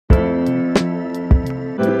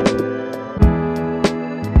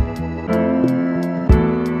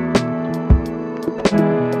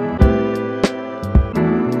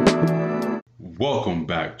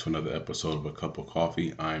back to another episode of A Cup of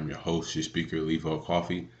Coffee. I am your host, your speaker, Levo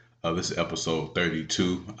Coffee. This is episode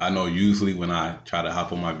 32. I know usually when I try to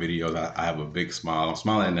hop on my videos, I have a big smile. I'm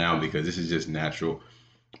smiling now because this is just natural.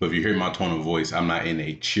 But if you hear my tone of voice, I'm not in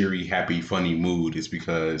a cheery, happy, funny mood. It's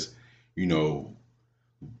because, you know,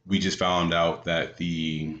 we just found out that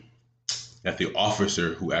the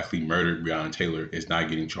officer who actually murdered Breonna Taylor is not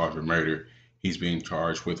getting charged with murder. He's being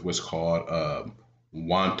charged with what's called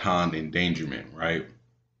wanton endangerment, right?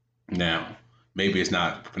 Now, maybe it's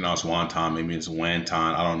not pronounced wonton, maybe it's wanton.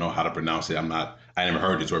 I don't know how to pronounce it. I never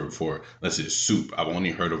heard this word before. Unless it's soup. I've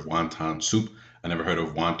only heard of wonton soup. I never heard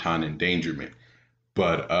of wanton endangerment.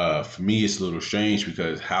 But for me, it's a little strange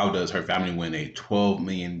because how does her family win a $12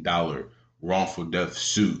 million wrongful death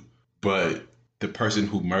suit, but the person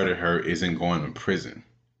who murdered her isn't going to prison?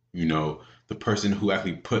 You know, the person who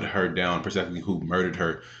actually put her down, the person who murdered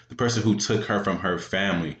her, the person who took her from her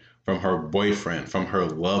family, from her boyfriend, from her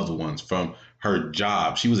loved ones, from her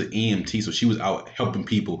job. She was an EMT, so she was out helping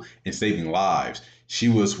people and saving lives. She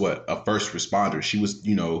was what, a first responder. She was,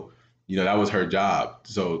 that was her job.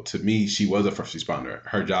 So to me, she was a first responder.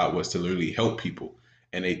 Her job was to literally help people,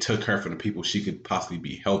 and they took her from the people she could possibly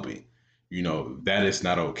be helping. That is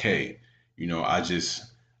not okay. I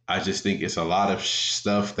just think it's a lot of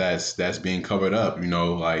stuff that's being covered up.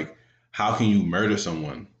 Like, how can you murder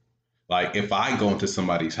someone? Like, if I go into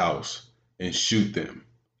somebody's house and shoot them,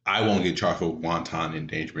 I won't get charged with wanton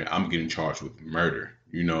endangerment. I'm getting charged with murder.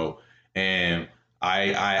 And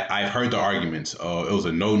I've heard the arguments. It was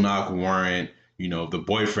a no knock warrant. The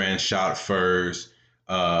boyfriend shot first.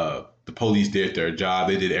 The police did their job.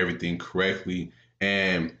 They did everything correctly.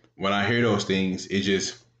 And when I hear those things,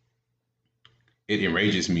 it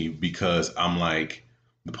enrages me because I'm like,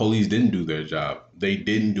 the police didn't do their job. They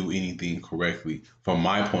didn't do anything correctly from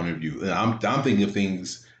my point of view. And I'm thinking of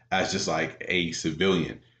things as just like a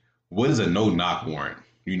civilian. What is a no knock warrant?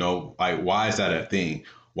 Like, why is that a thing?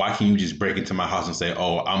 Why can't you just break into my house and say,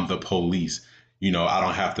 oh, I'm the police? I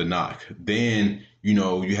don't have to knock. Then,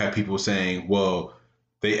 you have people saying, well,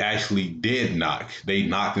 they actually did knock. They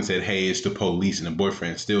knocked and said, hey, it's the police, and the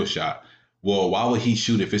boyfriend still shot. Well, why would he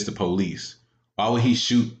shoot if it's the police? Why would he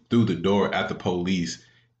shoot through the door at the police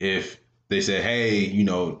if they said, hey,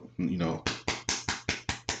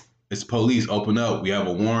 it's police, open up. We have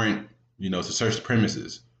a warrant, to search the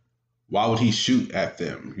premises. Why would he shoot at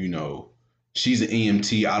them? She's an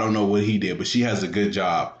EMT. I don't know what he did, but she has a good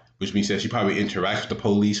job, which means that she probably interacts with the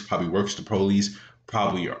police, probably works with the police,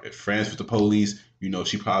 probably are friends with the police.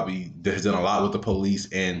 She probably has done a lot with the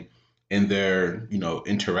police and in their,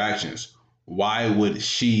 interactions. Why would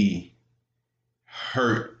she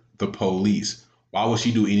hurt the police? Why would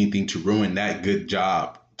she do anything to ruin that good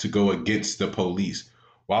job to go against the police?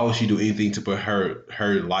 Why would she do anything to put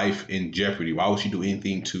her life in jeopardy? Why would she do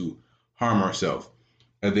anything to harm herself?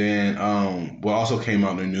 And then what also came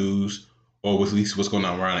out in the news, or at least what's going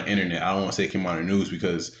on around the internet, I don't want to say it came out in the news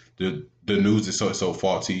because the news is so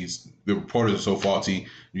faulty. The reporters are so faulty.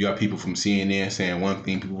 You got people from CNN saying one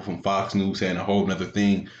thing, people from Fox News saying a whole other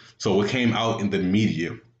thing. So what came out in the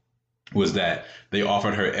media was that they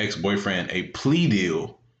offered her ex-boyfriend a plea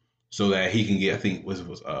deal so that he can get, I think, was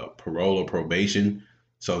parole or probation.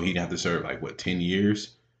 So he'd have to serve like, what, 10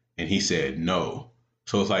 years? And he said no.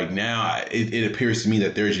 So it's like now it appears to me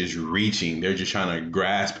that they're just reaching. They're just trying to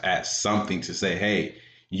grasp at something to say, hey,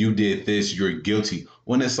 you did this, you're guilty.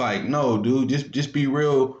 When it's like, no, dude, just be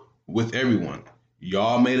real with everyone.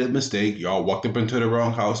 Y'all made a mistake. Y'all walked up into the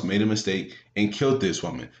wrong house, made a mistake, and killed this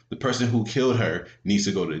woman. The person who killed her needs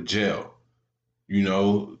to go to jail.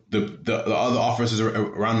 The other officers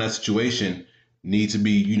around that situation need to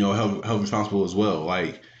be, held responsible as well.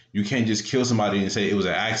 Like, you can't just kill somebody and say it was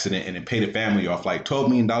an accident and then pay the family off. Like, $12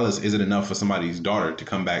 million isn't enough for somebody's daughter to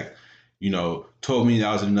come back. $12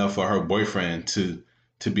 million isn't enough for her boyfriend to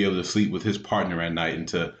be able to sleep with his partner at night and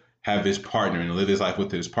to have his partner and live his life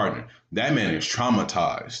with his partner. That man is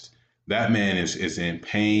traumatized. That man is in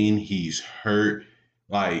pain. He's hurt.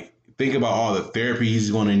 Like, think about all the therapy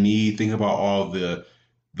he's going to need. Think about all the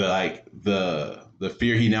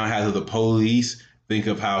fear he now has of the police. Think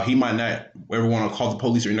of how he might not ever want to call the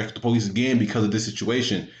police or interact with the police again because of this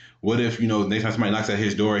situation. What if, next time somebody knocks at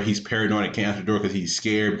his door, he's paranoid and can't answer the door because he's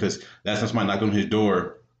scared because last time somebody knocked on his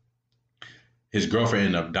door, his girlfriend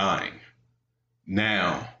ended up dying.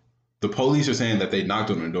 Now, the police are saying that they knocked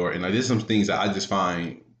on the door, and like, there's some things that I just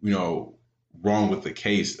find, wrong with the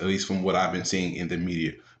case, at least from what I've been seeing in the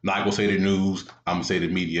media. I'm not gonna say the news, I'm gonna say the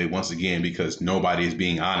media once again because nobody is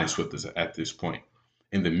being honest with us at this point.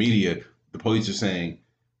 In the media, the police are saying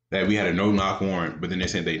that we had a no-knock warrant, but then they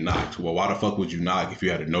said they knocked. Well, why the fuck would you knock if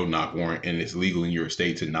you had a no-knock warrant and it's legal in your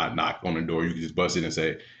state to not knock on the door? You could just bust in and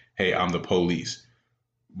say, hey, I'm the police.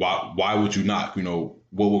 Why would you knock?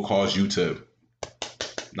 What will cause you to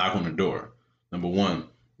knock on the door? Number one.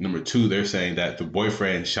 Number two, they're saying that the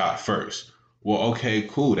boyfriend shot first. Well, okay,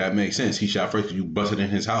 cool. That makes sense. He shot first. You busted in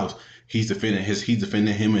his house. He's defending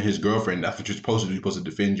him and his girlfriend. That's what you're supposed to do. You're supposed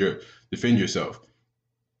to defend yourself.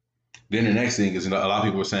 Then the next thing is a lot of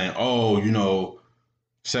people are saying, oh,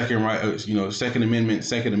 second right, Second Amendment,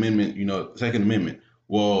 Second Amendment, Second Amendment.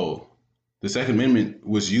 Well, the Second Amendment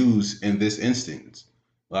was used in this instance.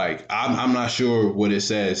 Like, I'm not sure what it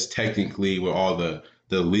says technically with all the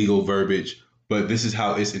legal verbiage, but this is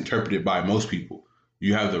how it's interpreted by most people.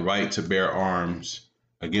 You have the right to bear arms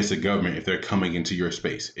against the government if they're coming into your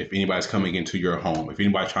space, if anybody's coming into your home, if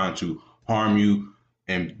anybody's trying to harm you,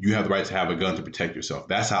 and you have the right to have a gun to protect yourself.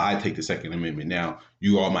 That's how I take the Second Amendment. Now,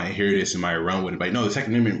 you all might hear this and might run with it, but no, the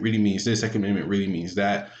Second Amendment really means this, Second Amendment really means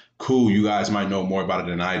that. Cool, you guys might know more about it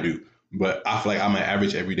than I do, but I feel like I'm an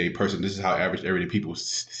average everyday person. This is how average everyday people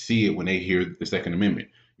see it when they hear the Second Amendment.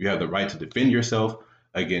 You have the right to defend yourself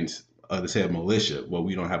against, let's say, a militia. Well,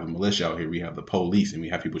 we don't have a militia out here. We have the police, and we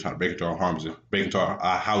have people trying to break into our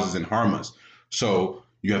houses and harm us. So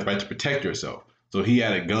you have the right to protect yourself. So he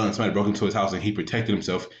had a gun. Somebody broke into his house and he protected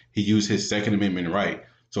himself. He used his Second Amendment right.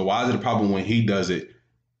 So why is it a problem when he does it,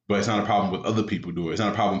 but it's not a problem with other people do it? It's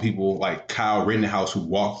not a problem with people like Kyle Rittenhouse who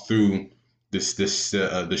walked through the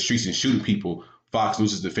streets and shooting people. Fox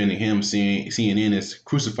News is defending him. CNN is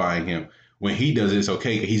crucifying him. When he does it, it's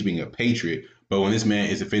okay because he's being a patriot. But when this man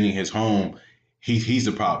is defending his home, he's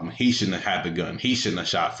the problem. He shouldn't have had the gun. He shouldn't have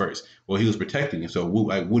shot first. Well, he was protecting him. So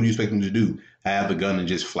what do you expect him to do? Have the gun and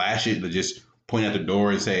just flash it, or just point at the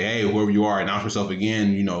door and say, hey, whoever you are, announce yourself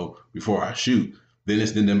again, before I shoot.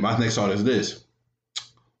 Then my next thought is this.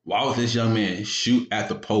 Why would this young man shoot at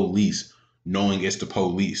the police knowing it's the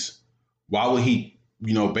police? Why would he,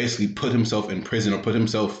 basically put himself in prison or put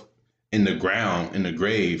himself in the ground, in the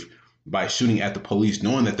grave, by shooting at the police,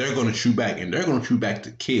 knowing that they're going to shoot back, and they're going to shoot back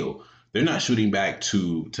to kill? They're not shooting back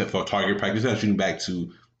for target practice. They're not shooting back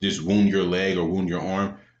to just wound your leg or wound your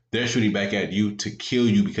arm. They're shooting back at you to kill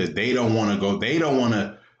you because they don't want to go. They don't want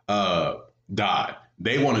to die.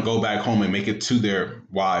 They want to go back home and make it to their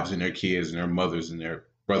wives and their kids and their mothers and their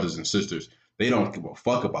brothers and sisters. They don't give a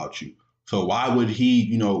fuck about you. So why would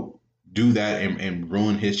he, do that and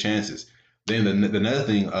ruin his chances? Then another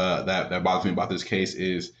thing that bothers me about this case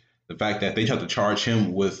is the fact that they tried to charge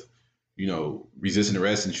him with, resisting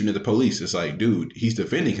arrest and shooting at the police. It's like, dude, he's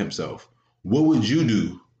defending himself. What would you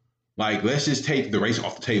do? Like, let's just take the race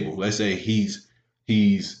off the table. Let's say he's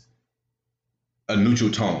a neutral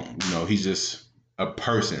tone. He's just a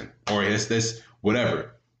person, or that's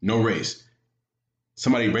whatever. No race.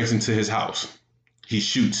 Somebody breaks into his house. He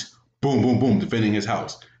shoots. Boom, boom, boom, defending his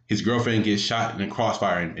house. His girlfriend gets shot in a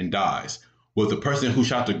crossfire and dies. Will the person who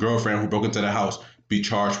shot the girlfriend who broke into the house be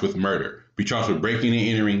charged with murder? Be charged with breaking and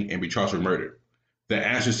entering and be charged with murder? The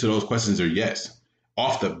answers to those questions are yes.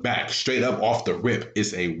 Off the back, straight up off the rip,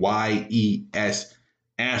 it's a YES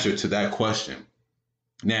answer to that question.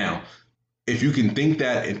 Now, if you can think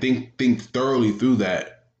that and think thoroughly through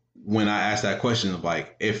that, when I ask that question of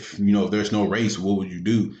like, if there's no race, what would you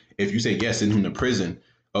do? If you say yes, send him to prison.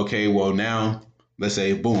 Okay, well now, let's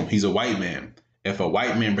say, boom, he's a white man. If a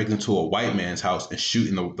white man breaks into a white man's house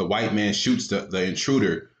and the white man shoots the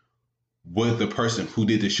intruder, would the person who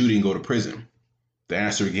did the shooting go to prison? The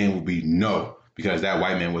answer again would be no, because that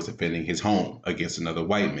white man was defending his home against another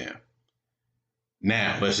white man.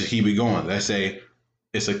 Now, let's just keep it going. Let's say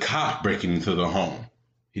it's a cop breaking into the home.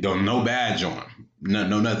 He don't no badge on,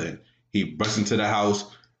 no nothing. He busts into the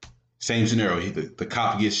house. Same scenario. The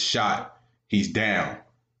cop gets shot. He's down.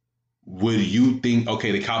 Would you think,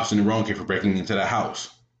 okay, the cop's in the wrong here for breaking into the house?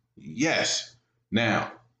 Yes.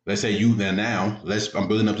 Now, let's say I'm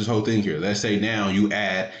building up this whole thing here. Let's say now you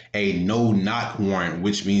add a no-knock warrant,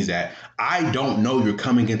 which means that I don't know you're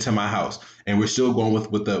coming into my house. And we're still going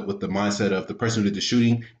with the mindset of the person who did the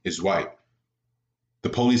shooting is white. The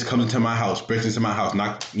police come into my house, breaks into my house,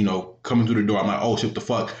 coming through the door. I'm like, oh, shit, what the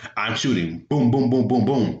fuck? I'm shooting. Boom, boom, boom, boom,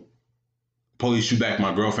 boom. Police shoot back.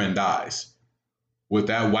 My girlfriend dies. Would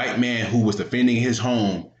that white man who was defending his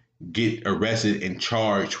home get arrested and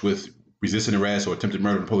charged with resisting arrest or attempted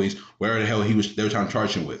murder of the police, whatever the hell they were trying to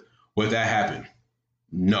charge him with? Would that happen?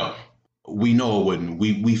 No. We know it wouldn't.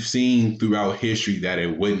 We've seen throughout history that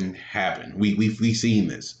it wouldn't happen. We've seen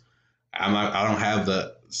this. I don't have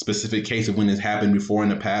the specific case of when this happened before in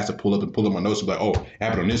the past to pull up my notes and be like, oh, it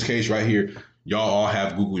happened on this case right here. Y'all all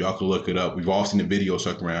have Google. Y'all can look it up. We've all seen the video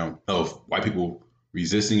stuck around of white people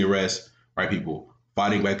resisting arrest, white people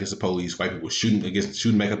fighting back against the police, white people shooting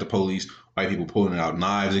back at the police, white people pulling out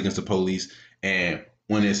knives against the police. And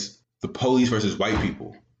when it's the police versus white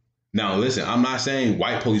people. Now listen, I'm not saying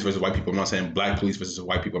white police versus white people. I'm not saying black police versus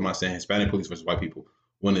white people. I'm not saying Hispanic police versus white people.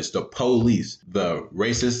 When it's the police, the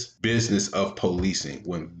racist business of policing,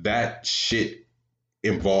 when that shit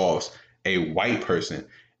involves a white person,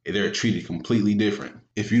 they're treated completely different.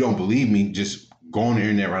 If you don't believe me, just go on the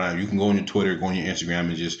internet right now. You can go on your Twitter, go on your Instagram,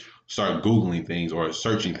 and just start Googling things or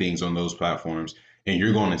searching things on those platforms, and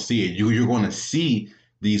you're going to see it. You're going to see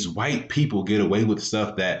these white people get away with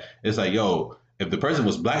stuff that it's like, yo, if the person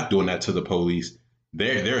was black doing that to the police,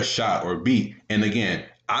 they're shot or beat. And again,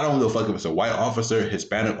 I don't give a fuck if it's a white officer,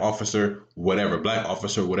 Hispanic officer, whatever, black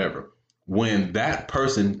officer, whatever. When that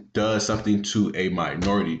person does something to a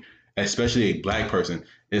minority, especially a black person,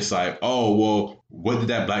 it's like, oh, well, what did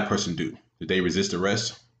that black person do? Did they resist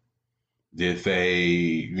arrest? Did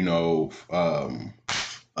they,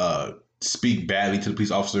 speak badly to the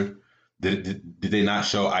police officer? Did they not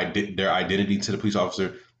show their identity to the police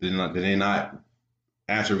officer? Did they not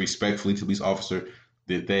answer respectfully to the police officer?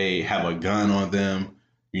 Did they have a gun on them?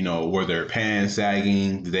 Were their pants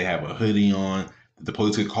sagging? Did they have a hoodie on? Did the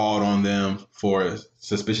police get called on them for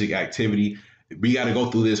suspicious activity? We got to go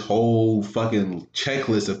through this whole fucking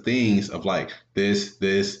checklist of things of like this,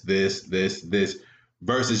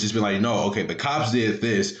 versus just being like, no, okay, the cops did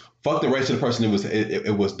this. Fuck the race of the person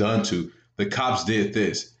it was done to. The cops did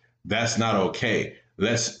this. That's not okay.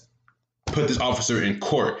 Let's put this officer in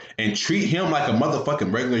court and treat him like a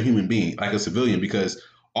motherfucking regular human being, like a civilian, because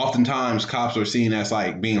oftentimes cops are seen as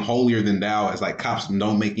like being holier than thou, as like cops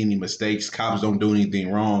don't make any mistakes, cops don't do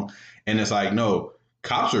anything wrong. And it's like, no,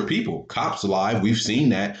 cops are people. Cops alive. We've seen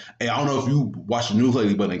that. And I don't know if you watch the news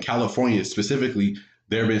lately, but in California specifically,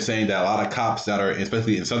 they've been saying that a lot of cops that are,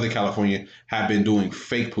 especially in Southern California, have been doing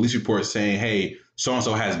fake police reports saying, hey,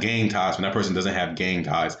 so-and-so has gang ties when that person doesn't have gang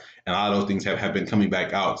ties. And a lot of those things have been coming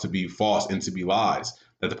back out to be false and to be lies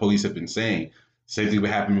that the police have been saying. Same thing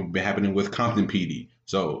been happening with Compton PD.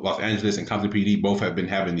 So Los Angeles and Compton PD both have been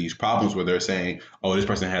having these problems where they're saying, oh, this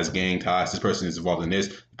person has gang ties, this person is involved in this,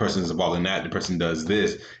 the person is involved in that, the person does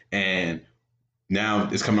this. And now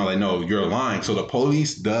it's coming out like, no, you're lying. So the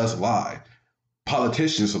police does lie.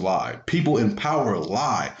 Politicians lie. People in power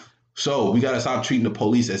lie. So we got to stop treating the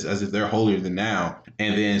police as if they're holier than thou,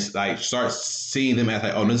 and then like start seeing them as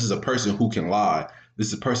like, oh, this is a person who can lie. This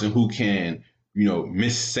is a person who can,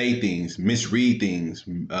 missay things, misread things,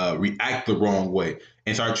 react the wrong way,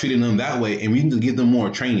 and start treating them that way. And we need to give them more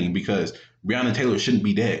training because Breonna Taylor shouldn't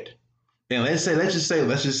be dead. And let's just say,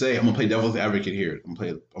 I'm gonna play devil's advocate here.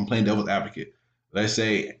 I'm playing devil's advocate. Let's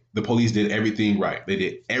say the police did everything right. They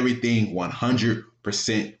did everything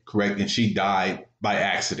 100% correct, and she died by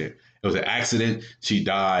accident. It was an accident. She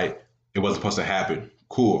died. It wasn't supposed to happen.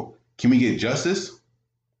 Cool. Can we get justice?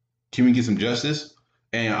 Can we get some justice?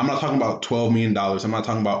 And I'm not talking about $12 million. I'm not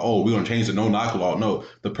talking about, oh, we're going to change the no-knock law. No,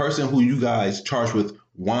 the person who you guys charged with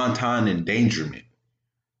wanton endangerment,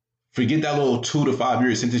 forget that little 2 to 5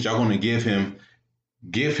 year sentence y'all going to give him.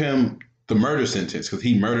 Give him the murder sentence because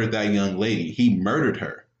he murdered that young lady. He murdered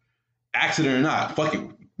her. Accident or not, fuck it.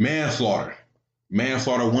 Manslaughter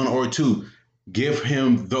 1 or 2. Give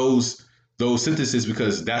him those sentences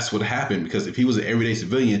because that's what happened. Because if he was an everyday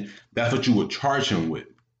civilian, that's what you would charge him with.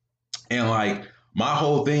 And like my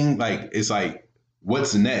whole thing, like it's like,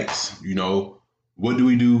 what's next? What do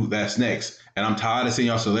we do that's next? And I'm tired of seeing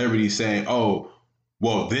y'all celebrities saying, oh,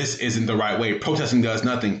 well, this isn't the right way. Protesting does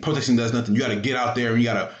nothing. You got to get out there and you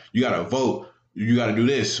got to vote. You got to do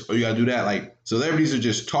this or you got to do that. Like celebrities are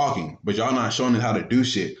just talking, but y'all not showing them how to do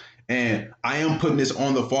shit. And I am putting this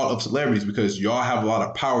on the fault of celebrities because y'all have a lot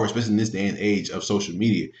of power, especially in this day and age of social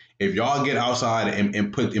media. If y'all get outside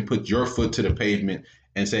and put your foot to the pavement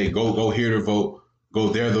and say, go here to vote, go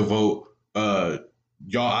there to vote,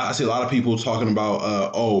 y'all, I see a lot of people talking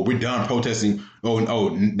about, oh, we're done protesting. Oh,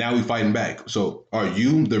 now we fighting back. So are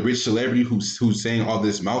you the rich celebrity who's saying all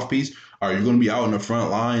this mouthpiece? Are you going to be out in the front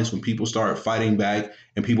lines when people start fighting back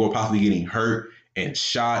and people are possibly getting hurt and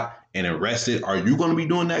shot and arrested? Are you going to be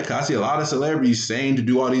doing that? Because I see a lot of celebrities saying to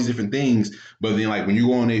do all these different things, but then like when you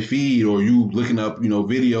go on their feed or you looking up,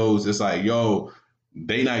 videos, it's like, yo,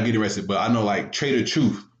 they not getting arrested. But I know like Trader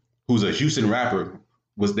Truth, who's a Houston rapper,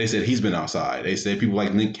 they said he's been outside. They said people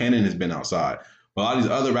like Nick Cannon has been outside. But a lot of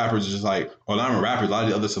these other rappers are just like, or not even rappers, a lot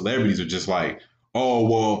of the other celebrities are just like, oh,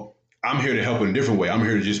 well, I'm here to help in a different way. I'm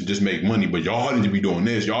here to just make money, but y'all need to be doing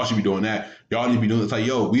this. Y'all should be doing that. Y'all need to be doing this. It's like,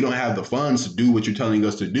 yo, we don't have the funds to do what you're telling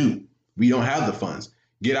us to do. We don't have the funds.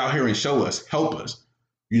 Get out here and show us. Help us.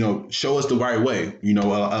 show us the right way. A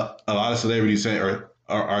lot of celebrities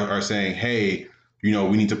are saying, hey, we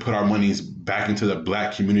need to put our monies back into the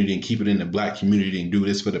black community and keep it in the black community and do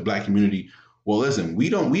this for the black community. Well, listen, we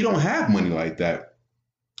don't have money like that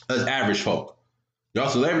as average folk. Y'all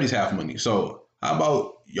celebrities have money. So how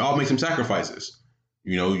about y'all make some sacrifices?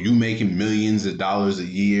 You making millions of dollars a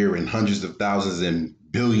year and hundreds of thousands and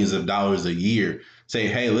billions of dollars a year. Say,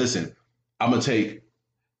 hey, listen, I'm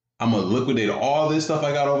gonna liquidate all this stuff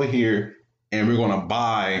I got over here, and we're gonna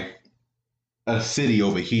buy a city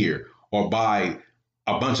over here, or buy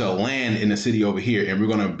a bunch of land in the city over here, and we're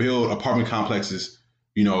gonna build apartment complexes,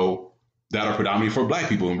 that are predominantly for black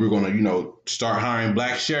people, and we're gonna, start hiring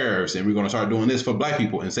black sheriffs, and we're gonna start doing this for black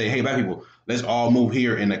people, and say, hey, black people, let's all move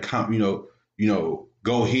here and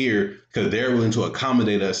go here because they're willing to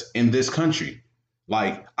accommodate us in this country.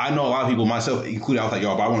 Like, I know a lot of people, myself included, I was like,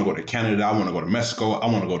 yo, but I want to go to Canada, I want to go to Mexico, I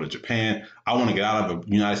want to go to Japan, I want to get out of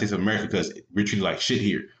the United States of America because we're treated like shit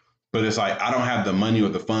here. But it's like, I don't have the money or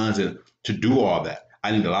the funds to do all that.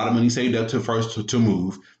 I need a lot of money saved up to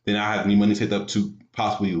move. Then I have any money saved up to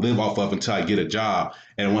possibly live off of until I get a job.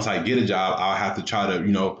 And once I get a job, I'll have to try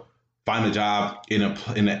to, find a job in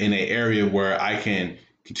an area where I can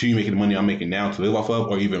continue making the money I'm making now to live off of,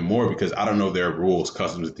 or even more, because I don't know their rules,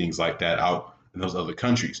 customs, and things like that out in those other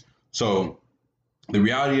countries. So the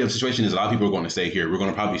reality of the situation is a lot of people are going to stay here. We're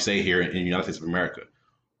going to probably stay here in the United States of America.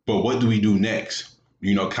 But what do we do next?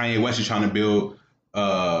 Kanye West is trying to build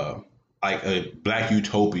like a black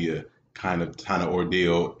utopia kind of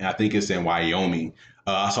ordeal. And I think it's in Wyoming.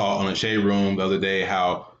 I saw on the Shade Room the other day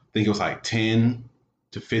how I think it was like 10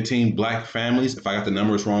 to 15 black families, if I got the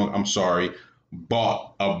numbers wrong, I'm sorry,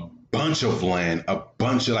 bought a bunch of land, they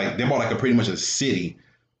bought like pretty much a city,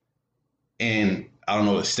 and I don't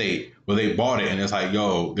know the state, but they bought it, and it's like,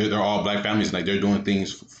 yo, they're all black families, and like they're doing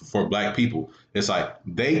things for black people. It's like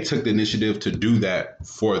they took the initiative to do that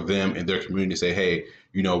for them in their community. Say, hey,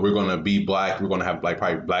 we're gonna be black. We're gonna have like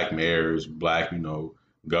probably black mayors, black,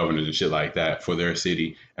 governors and shit like that for their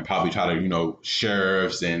city, and probably try to,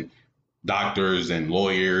 sheriffs and doctors and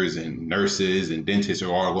lawyers and nurses and dentists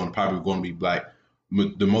are all probably going to be black,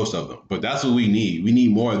 the most of them. But that's what we need. We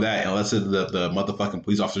need more of that. And let's say the motherfucking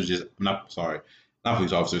police officers not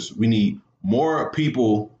police officers. We need more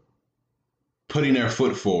people putting their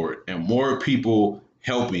foot forward and more people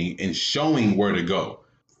helping and showing where to go.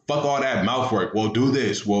 Fuck all that mouth work. Well, do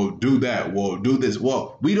this. Well, do that. Well, do this.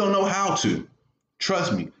 Well, we don't know how to.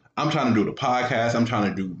 Trust me. I'm trying to do the podcast. I'm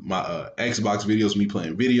trying to do my Xbox videos, me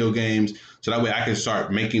playing video games, so that way I can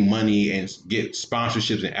start making money and get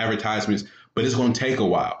sponsorships and advertisements. But it's going to take a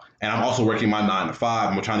while. And I'm also working my 9 to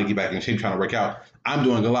 5. I'm trying to get back in shape, trying to work out. I'm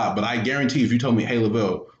doing a lot. But I guarantee if you told me, hey,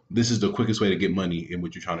 Lavelle, this is the quickest way to get money in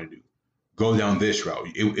what you're trying to do, go down this route.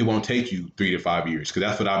 It won't take you 3 to 5 years, because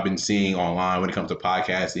that's what I've been seeing online when it comes to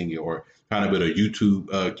podcasting or trying to build a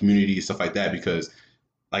YouTube community, stuff like that. Because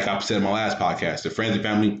like I said in my last podcast, the friends and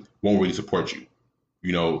family won't really support you.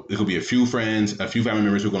 It could be a few friends, a few family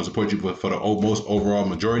members who are going to support you, but for the most overall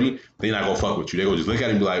majority, they're not going to fuck with you. They're going to just look at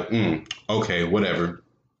it and be like, okay, whatever.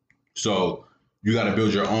 So you got to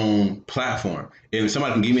build your own platform. And if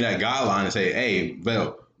somebody can give me that guideline and say, hey,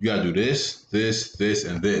 Vel, you got to do this, this, this,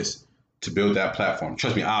 and this to build that platform.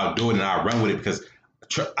 Trust me, I'll do it and I'll run with it, because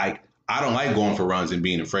I don't like going for runs and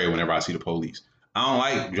being afraid whenever I see the police. I don't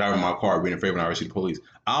like driving my car being afraid when I see the police.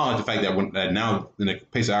 I don't like the fact that now in the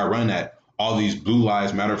place that I run at, all these Blue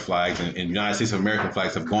Lives Matter flags and United States of American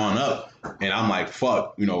flags have gone up. And I'm like,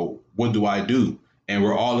 fuck, what do I do? And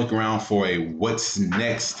we're all looking around for a what's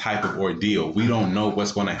next type of ordeal. We don't know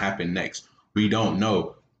what's going to happen next. We don't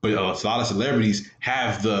know. But a lot of celebrities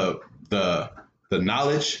have the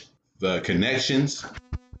knowledge, the connections,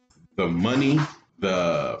 the money,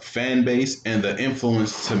 the fan base, and the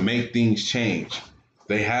influence to make things change.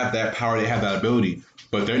 They have that power, they have that ability,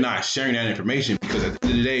 but they're not sharing that information, because at the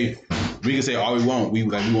end of the day, we can say all we want. We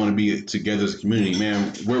want to be together as a community.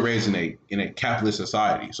 Man, we're raised in a capitalist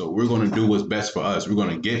society, so we're going to do what's best for us. We're going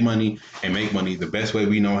to get money and make money the best way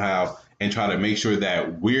we know how, and try to make sure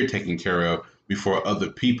that we're taken care of before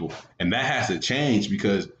other people. And that has to change,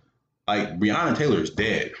 because like Breonna Taylor is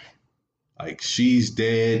dead. Like, she's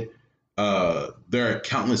dead. There are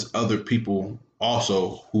countless other people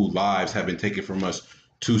also whose lives have been taken from us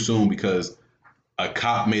too soon because a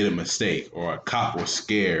cop made a mistake, or a cop was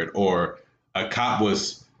scared, or a cop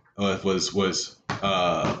was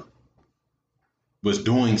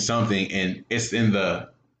doing something, and it's in the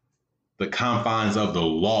confines of the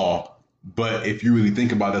law. But if you really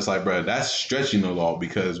think about it, it's like, bro, that's stretching the law,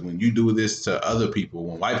 because when you do this to other people,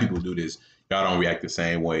 when white people do this, y'all don't react the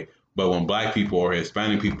same way. But when black people or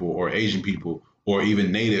Hispanic people or Asian people or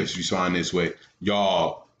even natives respond this way,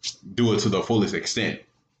 y'all do it to the fullest extent.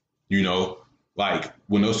 You know, like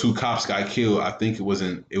when those two cops got killed, I think it was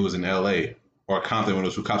in L.A. or Compton when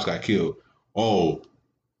those two cops got killed. Oh,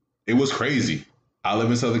 it was crazy. I live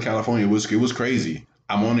in Southern California. It was crazy.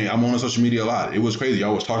 I'm on social media a lot. It was crazy.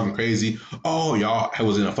 Y'all was talking crazy. Oh, y'all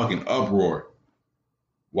was in a fucking uproar.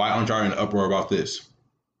 Why aren't y'all in an uproar about this?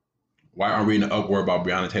 Why aren't we in an uproar about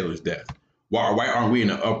Breonna Taylor's death? Why aren't we in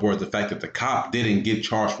an uproar at the fact that the cop didn't get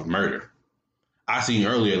charged with murder? I seen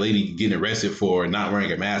earlier a lady getting arrested for not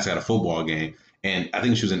wearing a mask at a football game. And I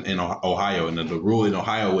think she was in Ohio. And the rule in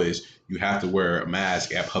Ohio is you have to wear a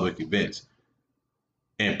mask at public events.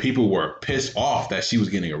 And people were pissed off that she was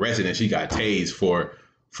getting arrested and she got tased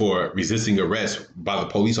for resisting arrest by the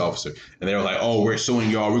police officer. And they were like, oh, we're suing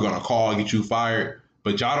y'all. We're going to call and get you fired.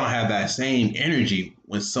 But y'all don't have that same energy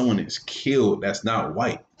when someone is killed that's not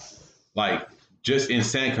white. Like just in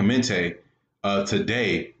San Clemente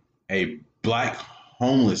today, a black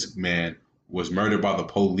homeless man was murdered by the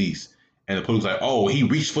police. And the police was like, oh, he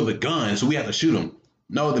reached for the gun, so we have to shoot him.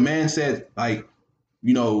 No, the man said, like,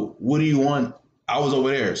 what do you want? I was over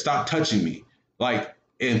there. Stop touching me. Like,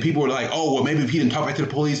 and people were like, oh, well, maybe if he didn't talk back to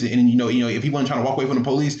the police and if he wasn't trying to walk away from the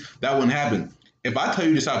police, that wouldn't happen. If I tell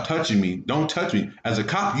you to stop touching me, don't touch me. As a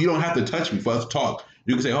cop, you don't have to touch me for us to talk.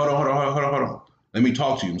 You can say, hold on. Let me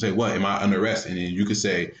talk to you and say, what? Am I under arrest? And then you could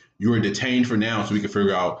say, you are detained for now so we can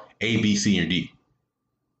figure out A, B, C, or D.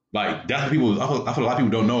 Like, that's what people, I feel a lot of people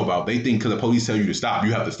don't know about. They think because the police tell you to stop,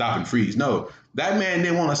 you have to stop and freeze. No, that man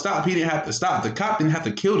didn't want to stop. He didn't have to stop. The cop didn't have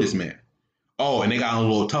to kill this man. Oh, and they got a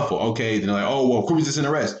little tougher. Okay, then they're like, oh, well, quick resisting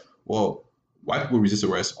arrest. Well, white people resist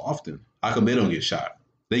arrest often. How come they don't get shot?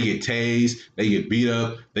 They get tased, they get beat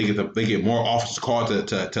up, they get more officers called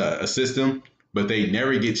to assist them, but they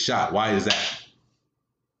never get shot. Why is that?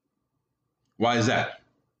 Why is that?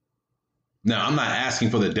 Now, I'm not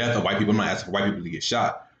asking for the death of white people. I'm not asking for white people to get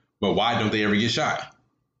shot. But why don't they ever get shot?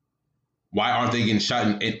 Why aren't they getting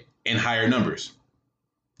shot in higher numbers?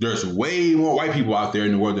 There's way more white people out there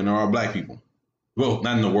in the world than there are black people. Well,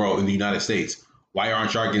 not in the world, in the United States. Why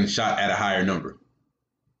aren't y'all getting shot at a higher number?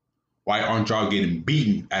 Why aren't y'all getting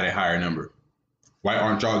beaten at a higher number? Why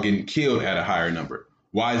aren't y'all getting killed at a higher number?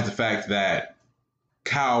 Why is the fact that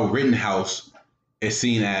Kyle Rittenhouse is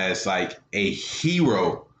seen as like a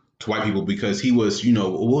hero to white people because he was,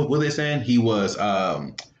 what are they saying? He was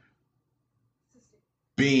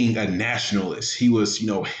being a nationalist. He was,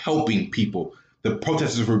 helping people. The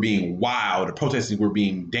protesters were being wild. The protesters were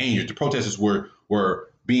being dangerous. The protesters were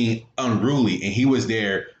being unruly, and he was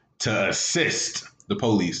there to assist the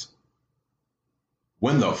police.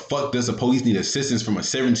 When the fuck does the police need assistance from a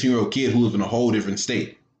 17-year-old kid who lives in a whole different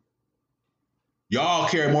state? Y'all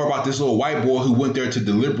care more about this little white boy who went there to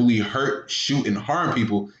deliberately hurt, shoot, and harm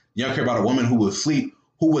people. Y'all care about a woman who was asleep,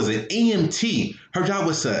 who was an EMT. Her job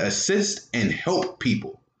was to assist and help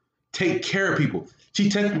people, take care of people. She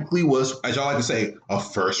technically was, as y'all like to say, a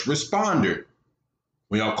first responder.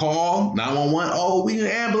 When y'all call 911, oh, we need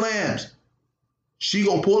an ambulance. She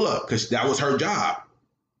gonna pull up because that was her job.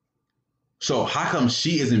 So how come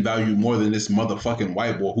she isn't valued more than this motherfucking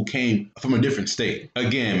white boy who came from a different state?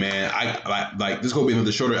 Again, man, I like this gonna be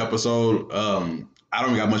another shorter episode. I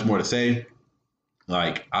don't got much more to say.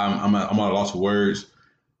 Like I'm at a loss for words.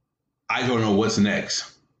 I don't know what's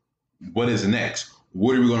next. What is next?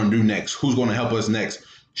 What are we gonna do next? Who's gonna help us next?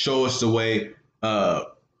 Show us the way.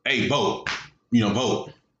 Hey, vote.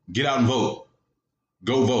 Vote. Get out and vote.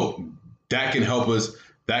 Go vote. That can help us.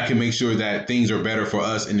 That can make sure that things are better for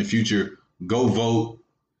us in the future. Go vote.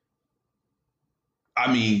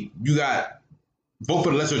 I mean, you got vote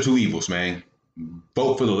for the lesser of two evils, man.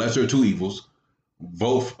 Vote for the lesser of two evils.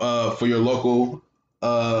 Vote for your local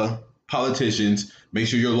politicians. Make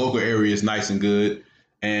sure your local area is nice and good.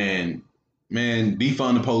 And man,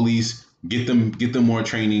 defund the police. Get them more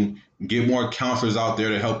training. Get more counselors out there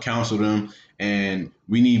to help counsel them. And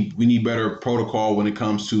we need better protocol when it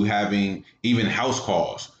comes to having even house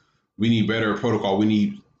calls. We need better protocol. We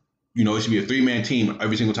need, it should be a 3-man team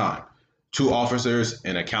every single time. 2 officers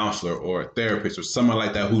and a counselor or a therapist or someone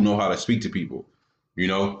like that who know how to speak to people.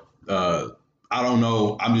 I don't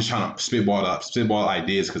know. I'm just trying to spitball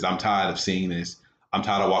ideas because I'm tired of seeing this. I'm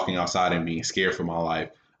tired of walking outside and being scared for my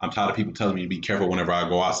life. I'm tired of people telling me to be careful whenever I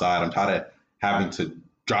go outside. I'm tired of having to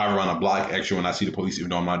drive around a block extra when I see the police,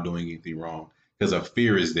 even though I'm not doing anything wrong, because a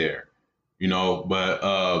fear is there, But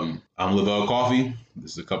I'm Lavelle Coffee.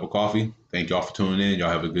 This is a cup of coffee. Thank y'all for tuning in. Y'all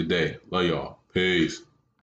have a good day. Love y'all. Peace.